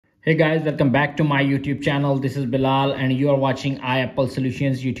Hey guys, welcome back to my YouTube channel. This is Bilal and you are watching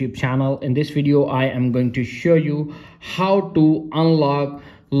iAppleSolutions YouTube channel. In this video, I am going to show you how to unlock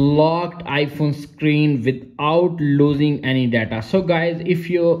locked iPhone screen without losing any data. So guys, if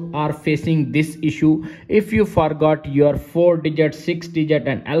you are facing this issue, if you forgot your 4-digit, 6-digit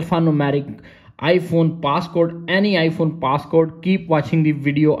and alphanumeric iPhone passcode, any iPhone passcode, keep watching the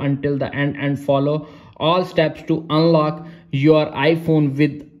video until the end and follow all steps to unlock your iPhone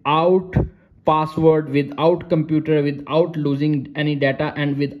without password, without computer, without losing any data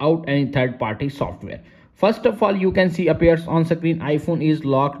and without any third-party software. First of all, you can see appears on screen iPhone is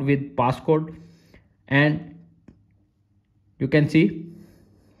locked with passcode, and you can see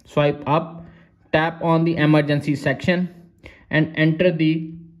swipe up, tap on the emergency section and enter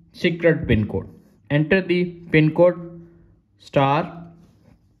the secret pin code. Enter the pin code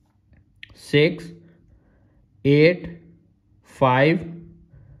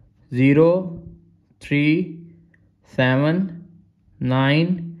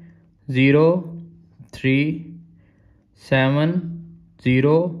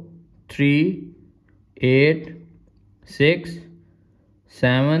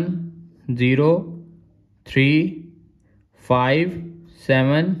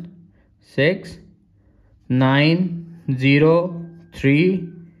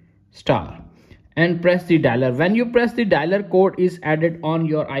and press the dialer. When you press the dialer, code is added on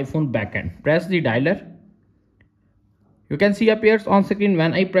your iPhone backend. Press the dialer. You can see appears on screen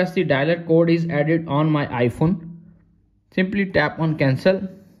when I press the dialer, code is added on my iPhone. Simply tap on cancel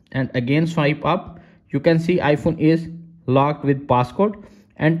and again swipe up. You can see iPhone is locked with passcode.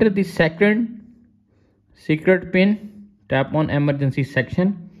 Enter the second secret pin, tap on emergency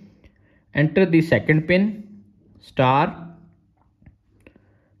section. Enter the second pin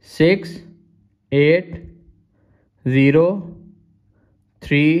 *6803790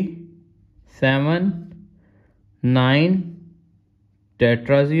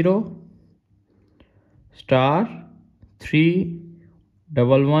 *3119733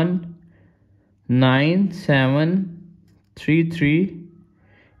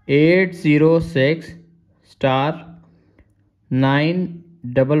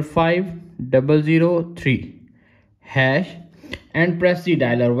 *955003 hash and press the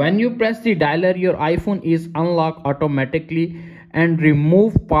dialer. When you press the dialer, your iPhone is unlocked automatically and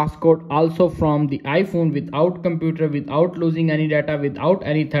remove passcode also from the iPhone without computer, without losing any data, without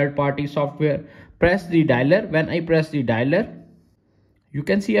any third-party software. Press the dialer. When I press the dialer, you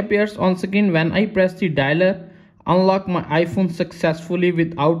can see appears on screen when I press the dialer, unlock my iPhone successfully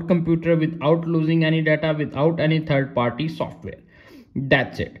without computer, without losing any data, without any third-party software.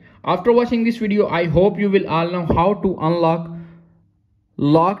 That's it. After watching this video, I hope you will all know how to unlock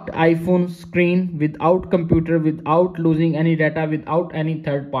locked iPhone screen without computer, without losing any data, without any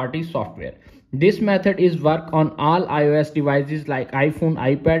third-party software. This method is work on all iOS devices like iPhone,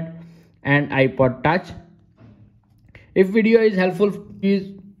 iPad and iPod Touch. If video is helpful,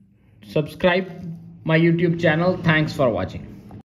 please subscribe my YouTube channel. Thanks for watching.